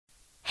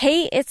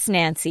Hey, it's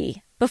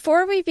Nancy.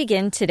 Before we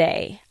begin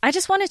today, I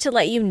just wanted to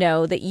let you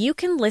know that you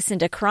can listen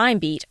to Crime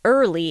Beat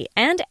early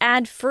and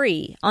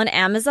ad-free on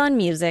Amazon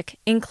Music,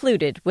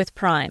 included with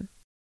Prime.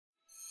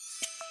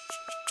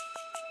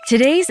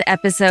 Today's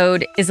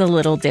episode is a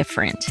little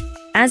different.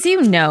 As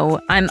you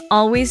know, I'm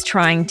always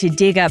trying to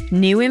dig up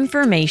new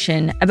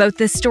information about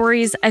the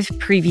stories I've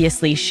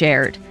previously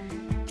shared.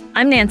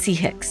 I'm Nancy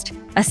Hixt,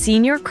 a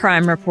senior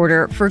crime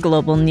reporter for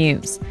Global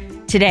News.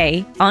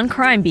 Today, on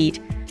Crime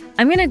Beat,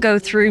 I'm going to go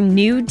through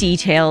new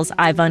details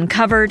I've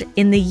uncovered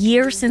in the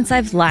year since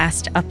I've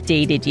last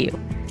updated you.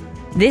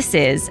 This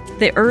is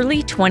the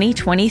early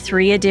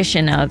 2023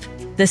 edition of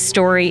The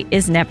Story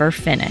Is Never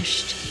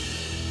Finished.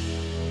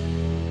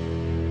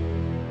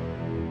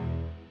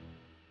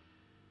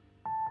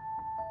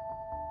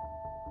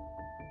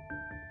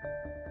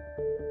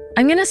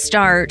 I'm going to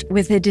start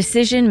with a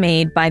decision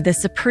made by the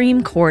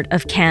Supreme Court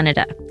of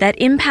Canada that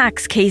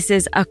impacts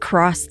cases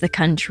across the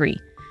country.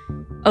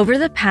 Over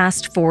the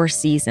past 4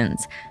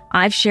 seasons,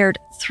 I've shared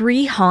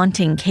 3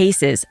 haunting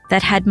cases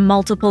that had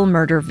multiple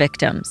murder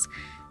victims: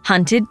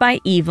 Hunted by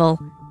Evil,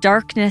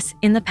 Darkness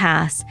in the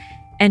Past,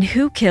 and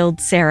Who Killed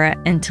Sarah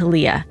and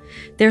Talia.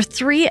 They're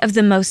 3 of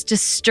the most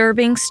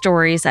disturbing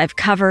stories I've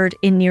covered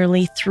in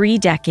nearly 3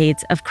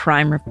 decades of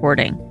crime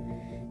reporting.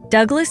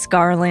 Douglas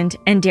Garland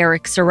and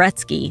Derek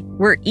Saretsky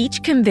were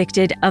each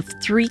convicted of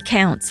 3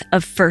 counts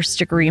of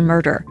first-degree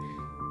murder.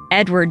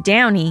 Edward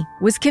Downey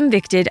was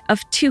convicted of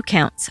 2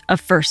 counts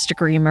of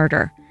first-degree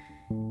murder.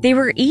 They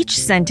were each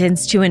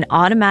sentenced to an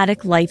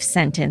automatic life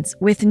sentence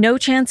with no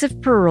chance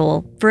of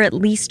parole for at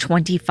least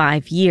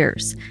 25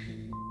 years.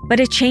 But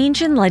a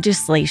change in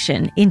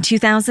legislation in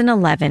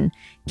 2011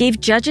 gave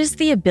judges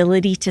the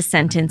ability to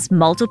sentence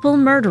multiple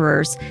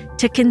murderers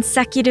to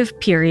consecutive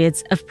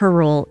periods of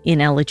parole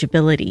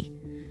ineligibility.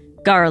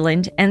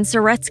 Garland and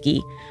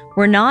Saretsky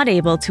were not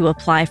able to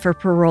apply for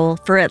parole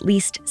for at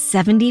least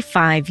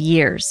 75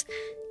 years.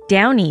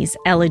 Downey's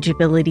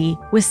eligibility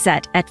was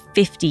set at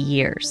 50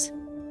 years.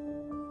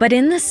 But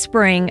in the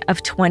spring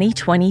of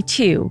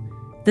 2022,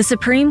 the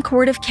Supreme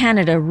Court of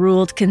Canada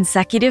ruled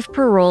consecutive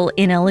parole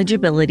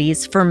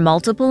ineligibilities for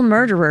multiple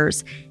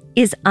murderers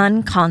is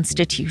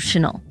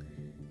unconstitutional.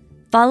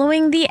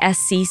 Following the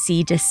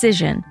SCC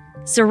decision,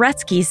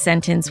 Saretsky's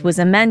sentence was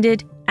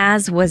amended,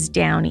 as was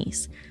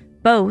Downey's.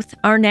 Both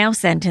are now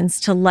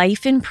sentenced to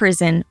life in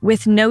prison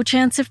with no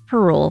chance of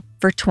parole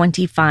for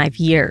 25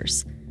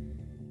 years.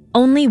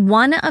 Only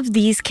one of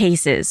these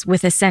cases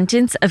with a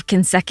sentence of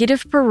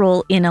consecutive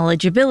parole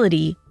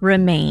ineligibility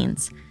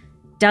remains.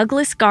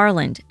 Douglas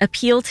Garland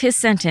appealed his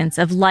sentence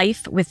of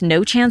life with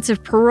no chance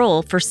of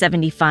parole for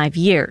 75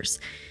 years.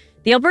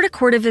 The Alberta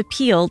Court of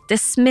Appeal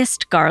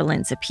dismissed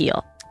Garland's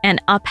appeal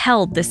and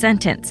upheld the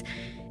sentence,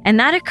 and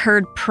that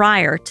occurred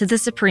prior to the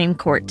Supreme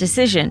Court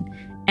decision,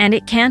 and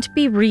it can't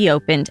be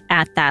reopened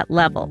at that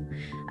level.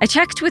 I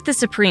checked with the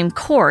Supreme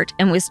Court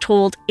and was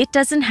told it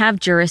doesn't have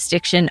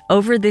jurisdiction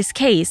over this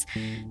case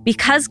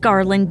because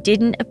Garland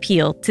didn't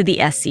appeal to the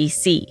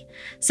SCC.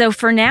 So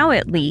for now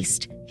at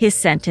least, his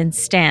sentence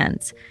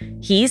stands.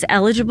 He's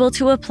eligible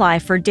to apply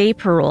for day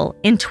parole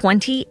in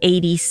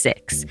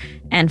 2086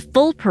 and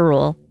full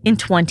parole in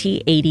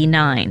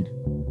 2089.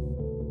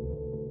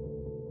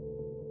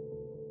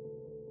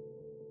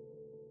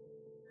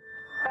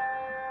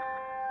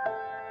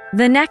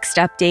 The next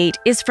update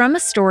is from a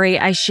story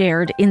I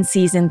shared in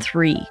Season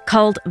 3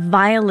 called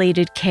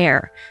Violated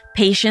Care: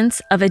 Patients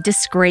of a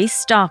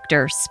Disgraced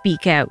Doctor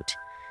Speak Out.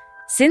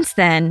 Since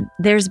then,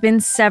 there's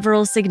been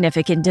several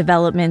significant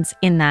developments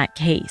in that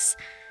case.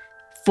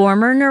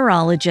 Former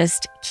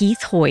neurologist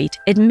Keith Hoyt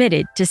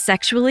admitted to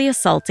sexually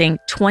assaulting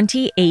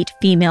 28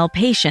 female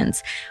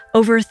patients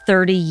over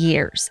 30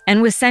 years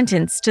and was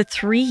sentenced to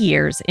 3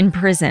 years in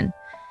prison.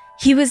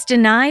 He was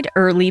denied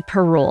early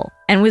parole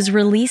and was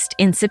released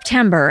in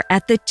September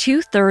at the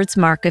 2/3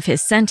 mark of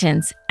his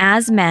sentence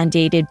as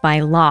mandated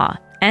by law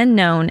and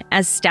known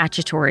as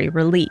statutory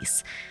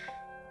release.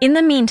 In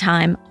the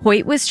meantime,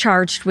 Hoyt was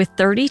charged with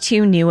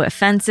 32 new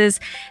offenses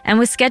and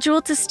was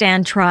scheduled to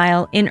stand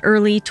trial in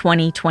early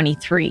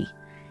 2023.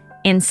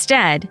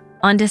 Instead,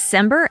 on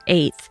December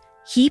 8th,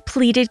 he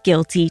pleaded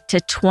guilty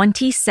to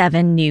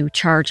 27 new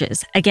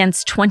charges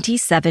against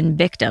 27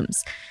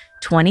 victims,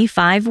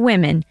 25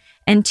 women,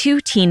 and 2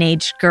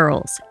 teenage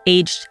girls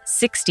aged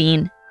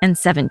 16 and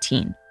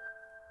 17.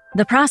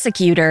 The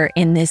prosecutor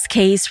in this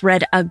case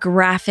read a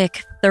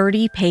graphic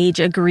 30-page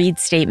agreed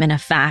statement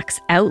of facts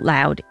out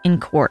loud in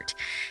court,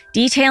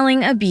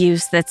 detailing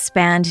abuse that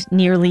spanned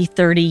nearly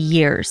 30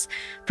 years,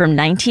 from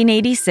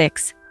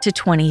 1986 to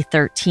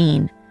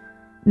 2013.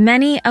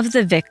 Many of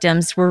the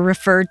victims were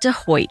referred to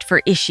Hoyt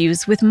for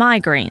issues with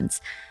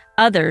migraines.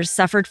 Others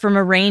suffered from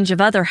a range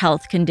of other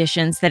health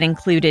conditions that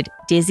included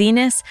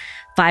dizziness,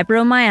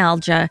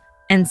 fibromyalgia,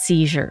 and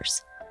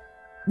seizures.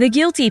 The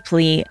guilty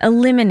plea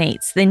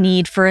eliminates the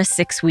need for a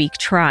 6-week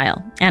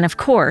trial, and of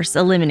course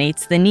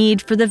eliminates the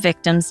need for the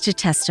victims to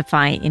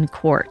testify in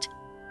court.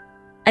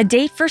 A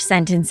date for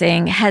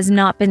sentencing has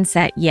not been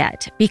set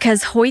yet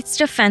because Hoyt's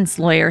defense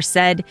lawyer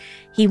said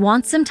he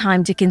wants some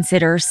time to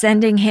consider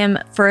sending him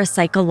for a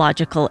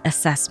psychological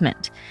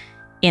assessment.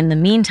 In the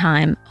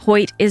meantime,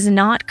 Hoyt is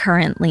not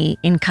currently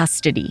in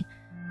custody.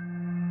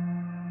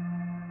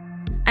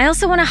 I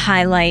also want to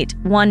highlight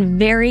one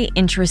very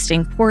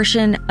interesting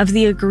portion of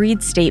the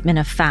agreed statement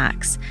of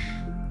facts.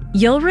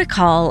 You'll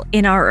recall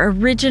in our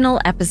original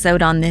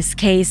episode on this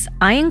case,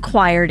 I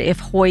inquired if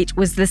Hoyt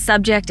was the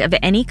subject of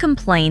any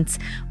complaints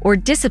or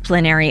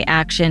disciplinary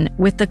action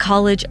with the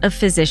College of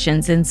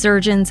Physicians and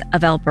Surgeons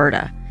of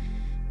Alberta.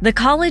 The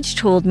college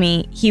told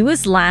me he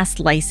was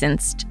last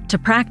licensed to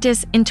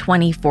practice in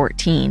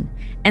 2014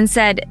 and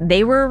said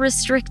they were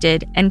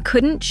restricted and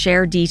couldn't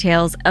share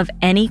details of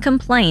any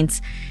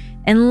complaints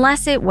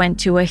unless it went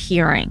to a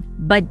hearing,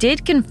 but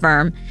did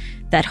confirm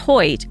that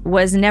Hoyt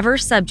was never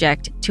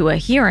subject to a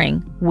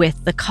hearing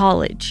with the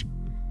college.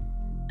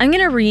 I'm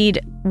going to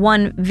read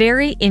one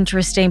very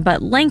interesting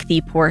but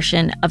lengthy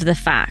portion of the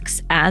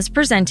facts as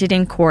presented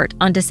in court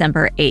on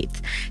December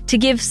 8th to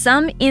give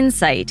some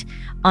insight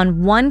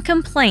on one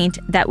complaint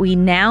that we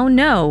now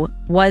know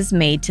was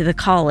made to the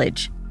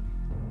college.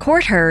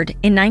 Court heard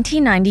in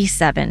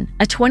 1997,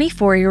 a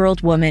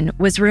 24-year-old woman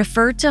was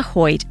referred to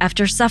Hoyt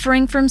after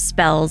suffering from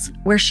spells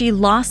where she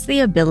lost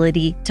the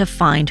ability to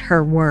find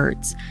her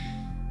words.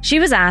 She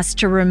was asked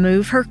to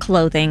remove her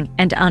clothing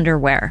and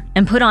underwear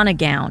and put on a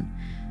gown.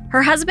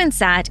 Her husband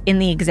sat in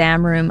the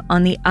exam room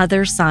on the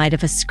other side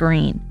of a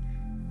screen.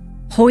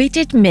 Hoyt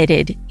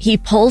admitted he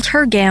pulled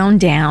her gown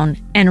down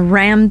and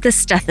rammed the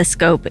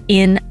stethoscope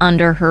in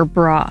under her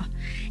bra,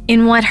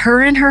 in what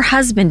her and her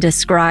husband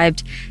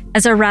described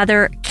as a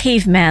rather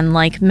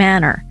caveman-like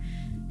manner.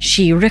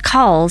 She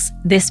recalls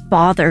this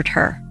bothered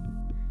her.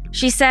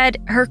 She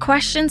said her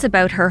questions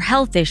about her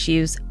health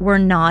issues were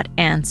not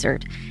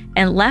answered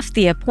and left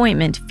the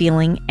appointment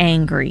feeling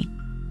angry.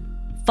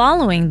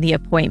 Following the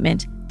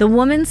appointment, the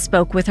woman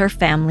spoke with her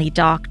family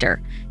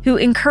doctor, who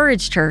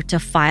encouraged her to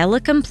file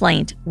a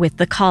complaint with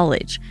the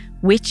college,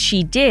 which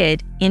she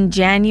did in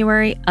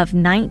January of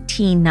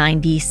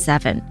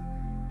 1997.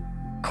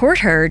 Court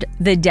heard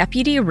the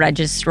deputy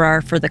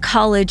registrar for the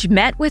college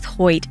met with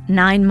Hoyt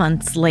 9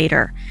 months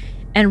later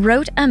and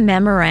wrote a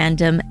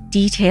memorandum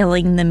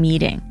detailing the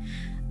meeting.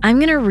 I'm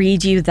going to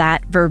read you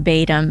that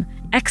verbatim,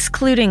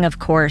 excluding, of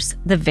course,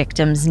 the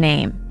victim's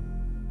name.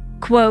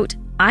 Quote,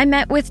 I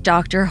met with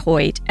Dr.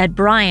 Hoyt at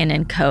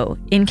Bryan & Co.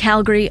 in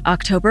Calgary,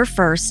 October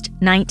 1st,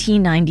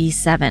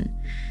 1997.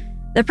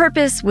 The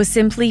purpose was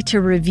simply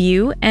to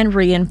review and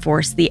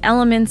reinforce the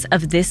elements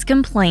of this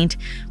complaint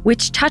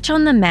which touch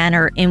on the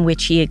manner in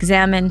which he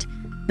examined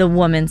the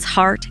woman's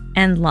heart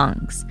and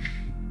lungs.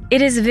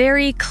 It is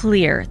very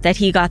clear that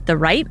he got the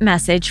right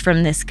message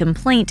from this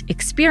complaint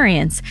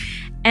experience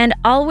and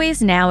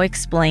always now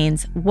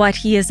explains what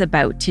he is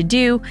about to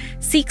do,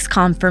 seeks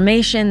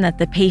confirmation that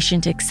the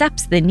patient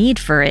accepts the need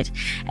for it,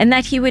 and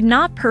that he would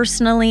not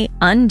personally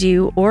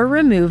undo or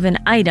remove an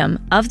item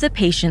of the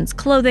patient's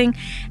clothing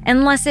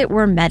unless it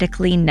were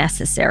medically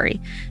necessary,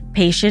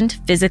 patient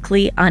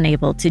physically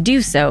unable to do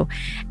so,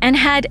 and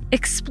had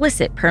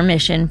explicit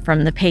permission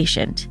from the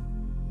patient.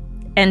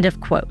 End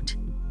of quote.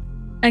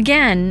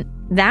 Again,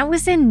 that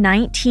was in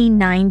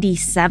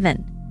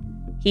 1997.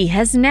 He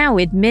has now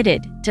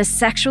admitted to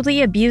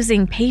sexually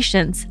abusing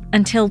patients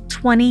until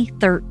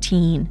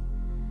 2013.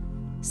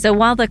 So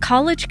while the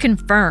college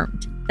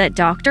confirmed that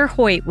Dr.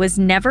 Hoyt was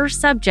never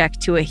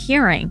subject to a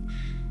hearing,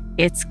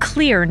 it's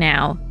clear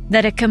now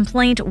that a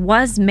complaint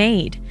was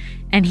made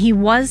and he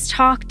was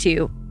talked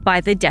to by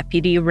the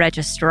deputy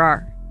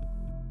registrar.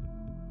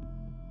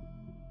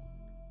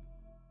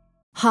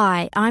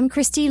 Hi, I'm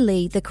Christy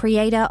Lee, the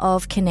creator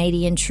of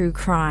Canadian True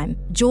Crime.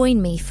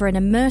 Join me for an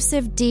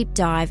immersive deep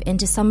dive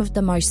into some of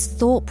the most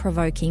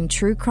thought-provoking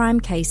true crime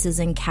cases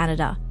in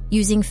Canada.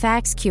 Using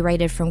facts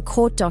curated from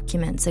court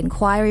documents,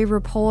 inquiry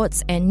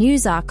reports, and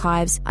news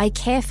archives, I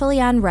carefully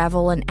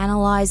unravel and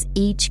analyse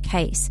each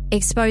case,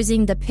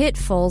 exposing the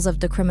pitfalls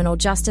of the criminal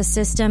justice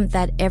system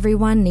that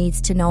everyone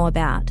needs to know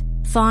about.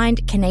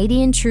 Find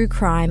Canadian True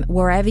Crime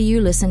wherever you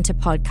listen to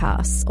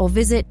podcasts or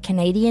visit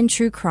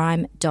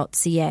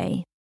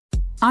canadiantruecrime.ca.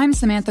 I'm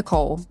Samantha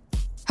Cole,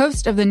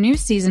 host of the new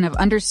season of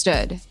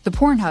Understood, the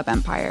Pornhub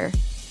Empire.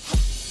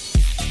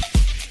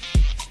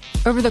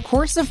 Over the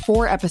course of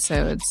 4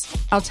 episodes,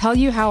 I'll tell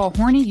you how a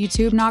horny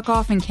YouTube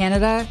knockoff in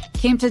Canada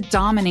came to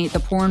dominate the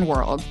porn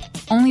world,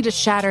 only to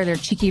shatter their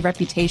cheeky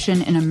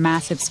reputation in a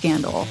massive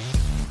scandal.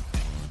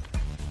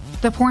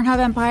 The Pornhub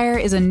Empire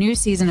is a new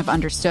season of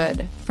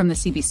Understood from the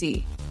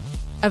CBC.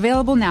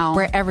 Available now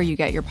wherever you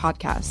get your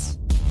podcasts.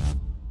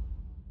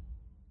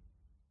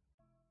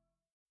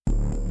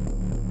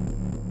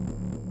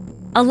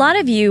 A lot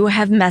of you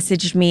have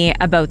messaged me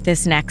about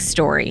this next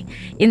story.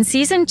 In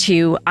Season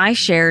 2, I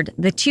shared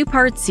the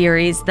 2-part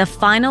series, The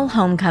Final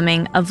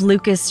Homecoming of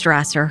Lucas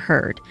Strasser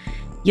Heard.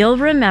 You'll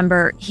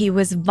remember he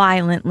was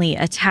violently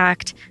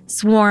attacked,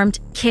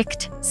 swarmed,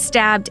 kicked,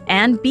 stabbed,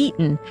 and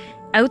beaten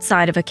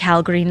outside of a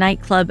Calgary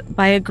nightclub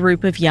by a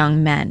group of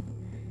young men.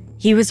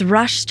 He was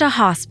rushed to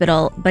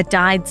hospital but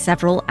died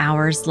several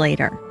hours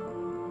later.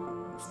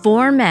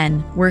 4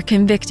 men were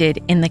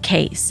convicted in the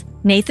case.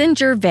 Nathan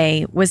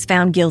Gervais was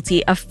found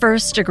guilty of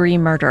first-degree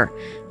murder.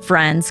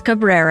 Franz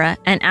Cabrera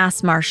and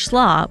Asmar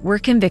Schlaw were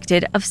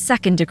convicted of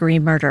second-degree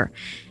murder,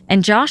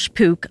 and Josh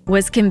Pook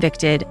was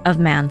convicted of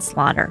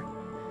manslaughter.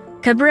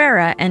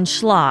 Cabrera and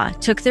Schlaw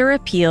took their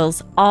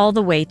appeals all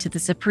the way to the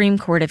Supreme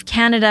Court of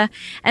Canada,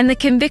 and the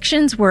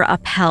convictions were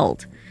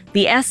upheld.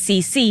 The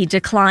SCC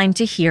declined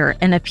to hear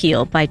an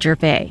appeal by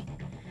Gervais.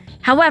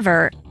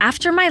 However,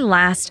 after my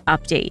last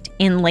update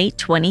in late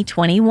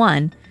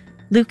 2021,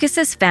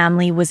 Lucas's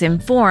family was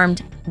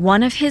informed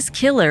one of his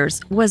killers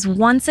was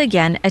once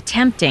again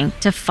attempting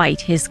to fight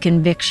his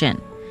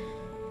conviction.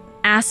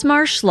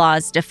 Asmar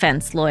Schlaw's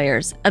defense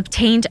lawyers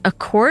obtained a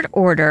court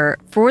order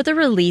for the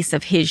release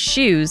of his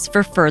shoes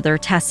for further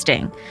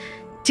testing.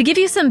 To give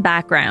you some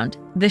background,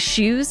 the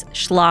shoes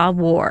Schlaw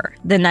wore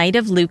the night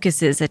of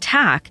Lucas's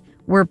attack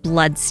were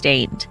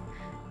blood-stained.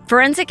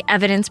 Forensic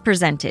evidence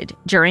presented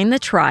during the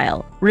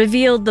trial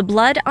revealed the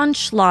blood on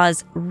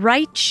Schlaw's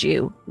right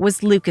shoe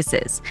was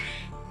Lucas's,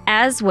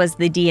 as was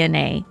the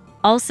DNA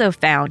also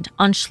found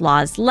on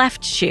Schlaw's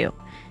left shoe.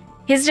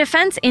 His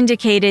defense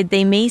indicated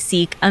they may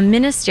seek a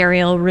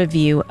ministerial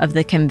review of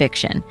the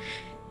conviction.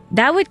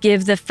 That would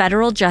give the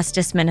federal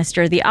justice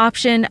minister the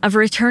option of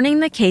returning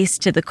the case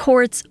to the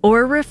courts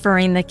or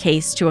referring the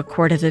case to a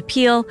court of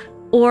appeal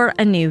or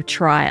a new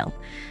trial.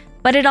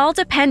 But it all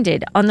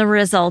depended on the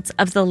results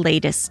of the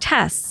latest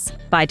tests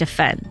by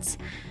defense.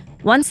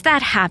 Once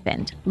that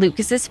happened,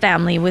 Lucas's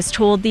family was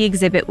told the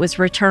exhibit was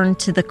returned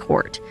to the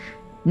court.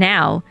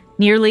 Now,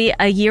 nearly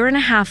a year and a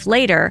half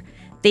later,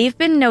 they've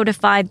been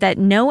notified that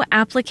no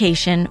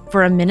application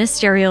for a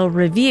ministerial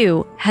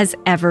review has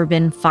ever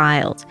been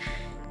filed.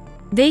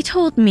 They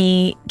told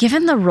me,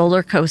 given the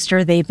roller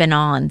coaster they've been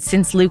on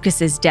since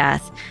Lucas's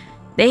death,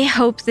 they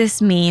hope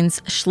this means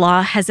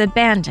Schlaw has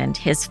abandoned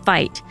his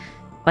fight.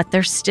 But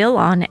they're still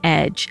on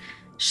edge.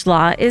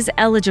 Schlaw is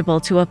eligible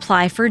to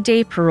apply for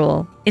day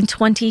parole in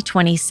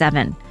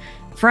 2027.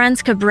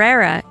 Franz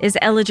Cabrera is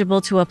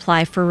eligible to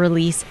apply for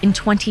release in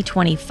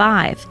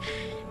 2025.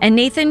 And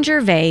Nathan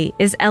Gervais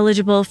is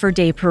eligible for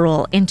day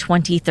parole in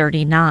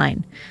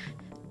 2039.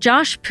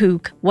 Josh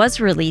Pook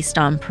was released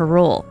on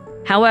parole.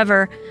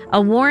 However,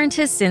 a warrant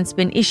has since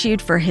been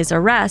issued for his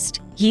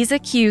arrest. He's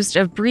accused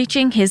of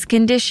breaching his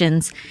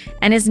conditions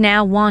and is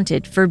now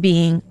wanted for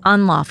being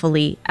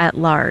unlawfully at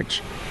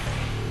large.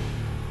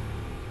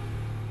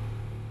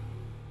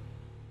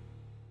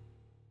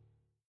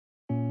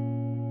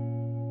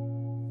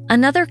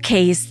 Another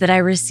case that I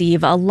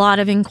receive a lot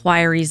of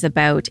inquiries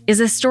about is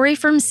a story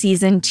from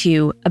Season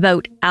 2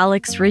 about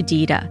Alex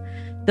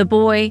Radita, the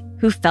boy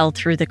who fell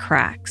through the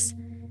cracks.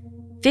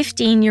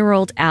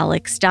 15-year-old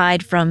Alex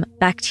died from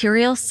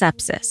bacterial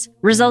sepsis,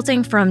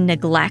 resulting from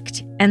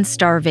neglect and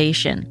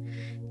starvation.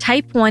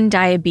 Type 1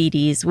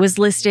 diabetes was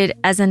listed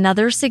as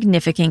another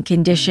significant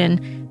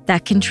condition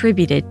that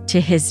contributed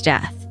to his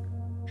death.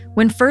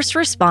 When first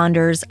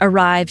responders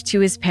arrived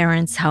to his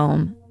parents'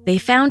 home, they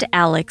found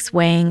Alex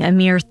weighing a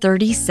mere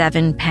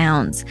 37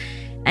 pounds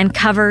and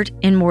covered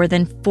in more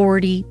than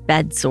 40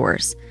 bed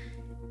sores.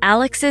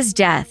 Alex's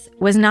death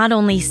was not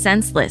only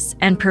senseless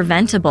and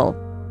preventable,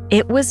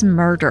 it was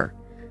murder.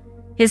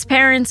 His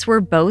parents were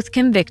both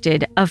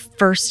convicted of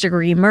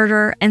first-degree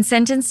murder and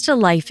sentenced to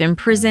life in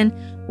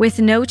prison with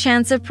no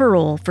chance of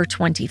parole for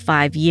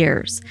 25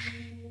 years.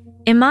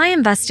 In my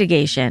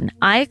investigation,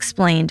 I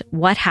explained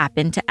what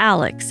happened to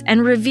Alex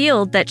and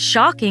revealed that,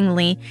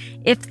 shockingly,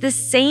 if the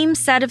same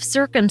set of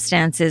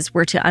circumstances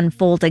were to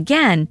unfold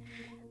again,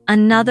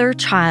 another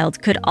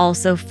child could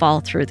also fall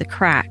through the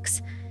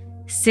cracks.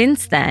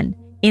 Since then,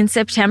 in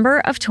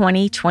September of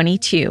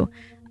 2022,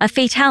 a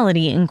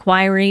fatality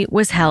inquiry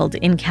was held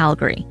in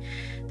Calgary.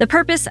 The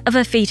purpose of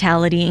a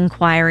fatality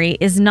inquiry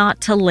is not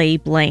to lay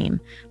blame.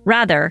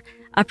 Rather,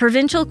 a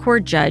provincial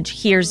court judge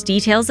hears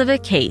details of a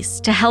case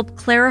to help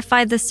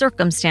clarify the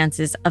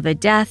circumstances of a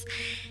death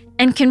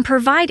and can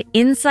provide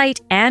insight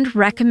and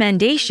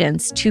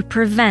recommendations to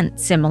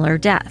prevent similar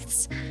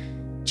deaths.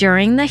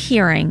 During the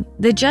hearing,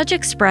 the judge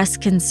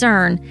expressed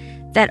concern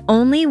that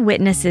only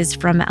witnesses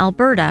from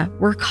Alberta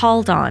were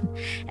called on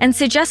and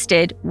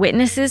suggested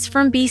witnesses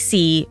from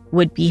BC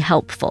would be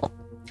helpful.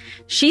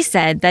 She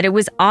said that it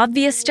was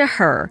obvious to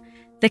her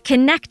the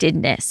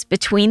connectedness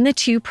between the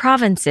two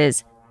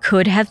provinces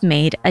could have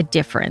made a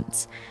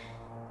difference.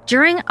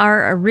 During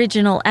our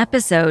original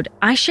episode,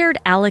 I shared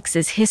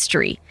Alex's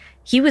history.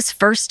 He was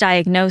first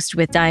diagnosed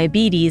with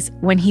diabetes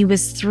when he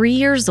was 3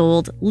 years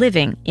old,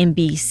 living in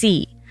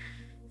BC.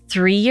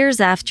 3 years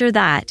after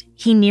that,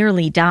 he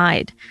nearly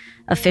died.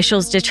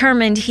 Officials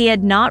determined he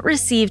had not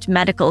received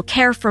medical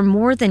care for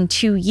more than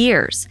 2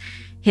 years.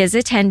 His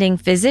attending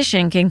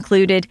physician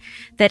concluded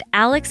that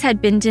Alex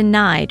had been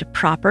denied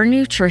proper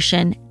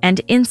nutrition and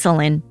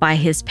insulin by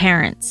his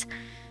parents.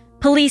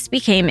 Police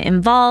became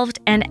involved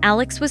and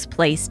Alex was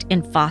placed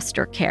in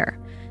foster care.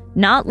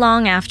 Not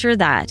long after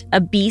that,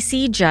 a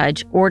BC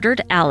judge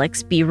ordered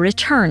Alex be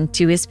returned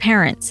to his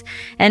parents.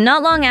 And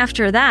not long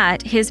after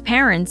that, his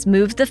parents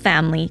moved the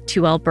family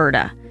to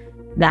Alberta.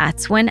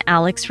 That's when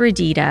Alex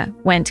Radita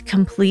went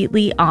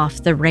completely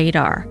off the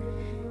radar.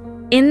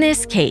 In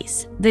this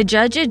case, the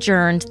judge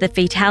adjourned the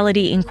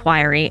fatality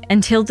inquiry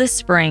until the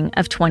spring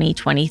of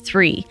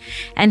 2023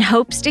 and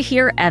hopes to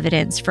hear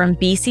evidence from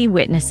BC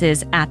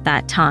witnesses at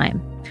that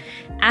time.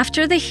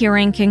 After the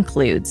hearing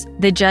concludes,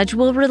 the judge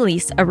will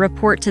release a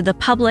report to the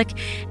public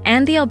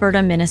and the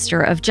Alberta Minister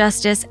of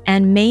Justice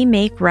and may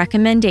make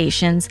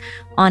recommendations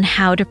on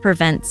how to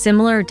prevent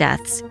similar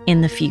deaths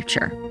in the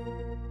future.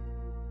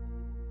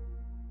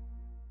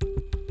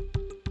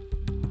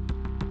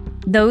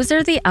 Those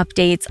are the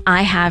updates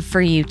I have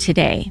for you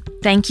today.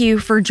 Thank you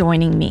for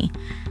joining me.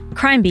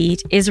 Crime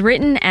Beat is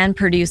written and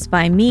produced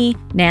by me,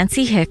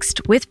 Nancy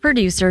Hixt, with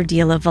producer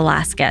Dila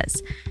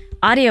Velasquez.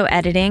 Audio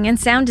editing and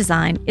sound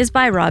design is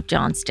by Rob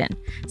Johnston.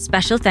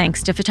 Special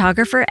thanks to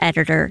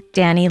photographer-editor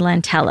Danny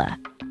Lantella.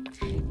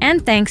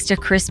 And thanks to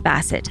Chris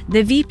Bassett,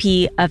 the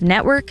VP of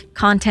Network,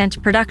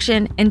 Content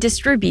Production and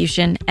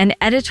Distribution and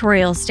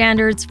Editorial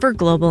Standards for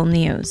Global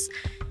News.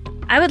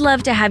 I would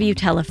love to have you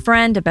tell a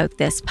friend about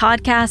this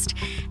podcast,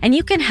 and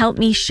you can help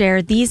me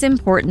share these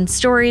important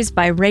stories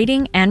by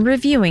rating and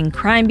reviewing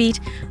Crime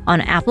Beat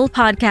on Apple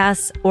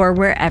Podcasts or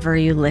wherever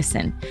you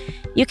listen.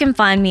 You can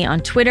find me on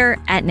Twitter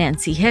at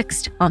Nancy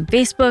Hixt, on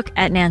Facebook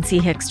at Nancy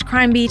Hixt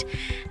Crime Beat,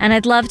 and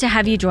I'd love to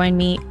have you join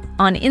me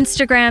on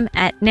Instagram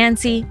at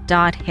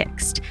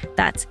nancy.hixt.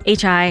 That's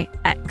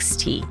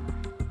Hixt.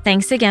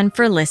 Thanks again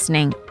for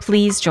listening.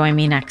 Please join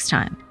me next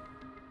time.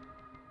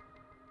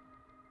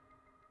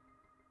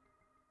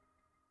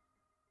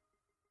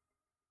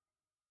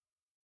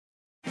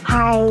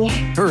 Hi.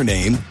 Her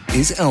name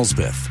is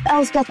Elsbeth.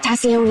 Elsbeth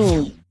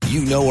Tassioni.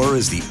 You know her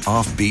as the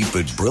offbeat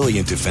but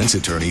brilliant defense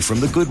attorney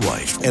from The Good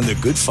Wife and The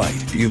Good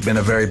Fight. You've been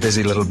a very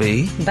busy little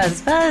bee.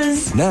 Buzz,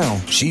 buzz. Now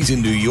she's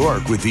in New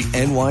York with the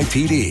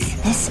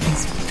NYPD. This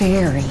is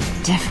very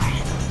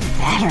different.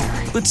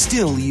 Better. But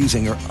still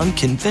using her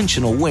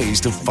unconventional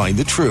ways to find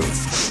the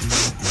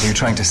truth. Are you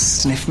trying to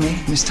sniff me,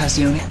 Miss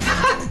Tassioni?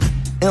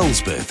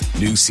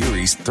 Elsbeth, new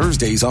series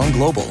Thursdays on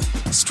Global.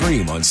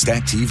 Stream on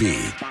Stack TV.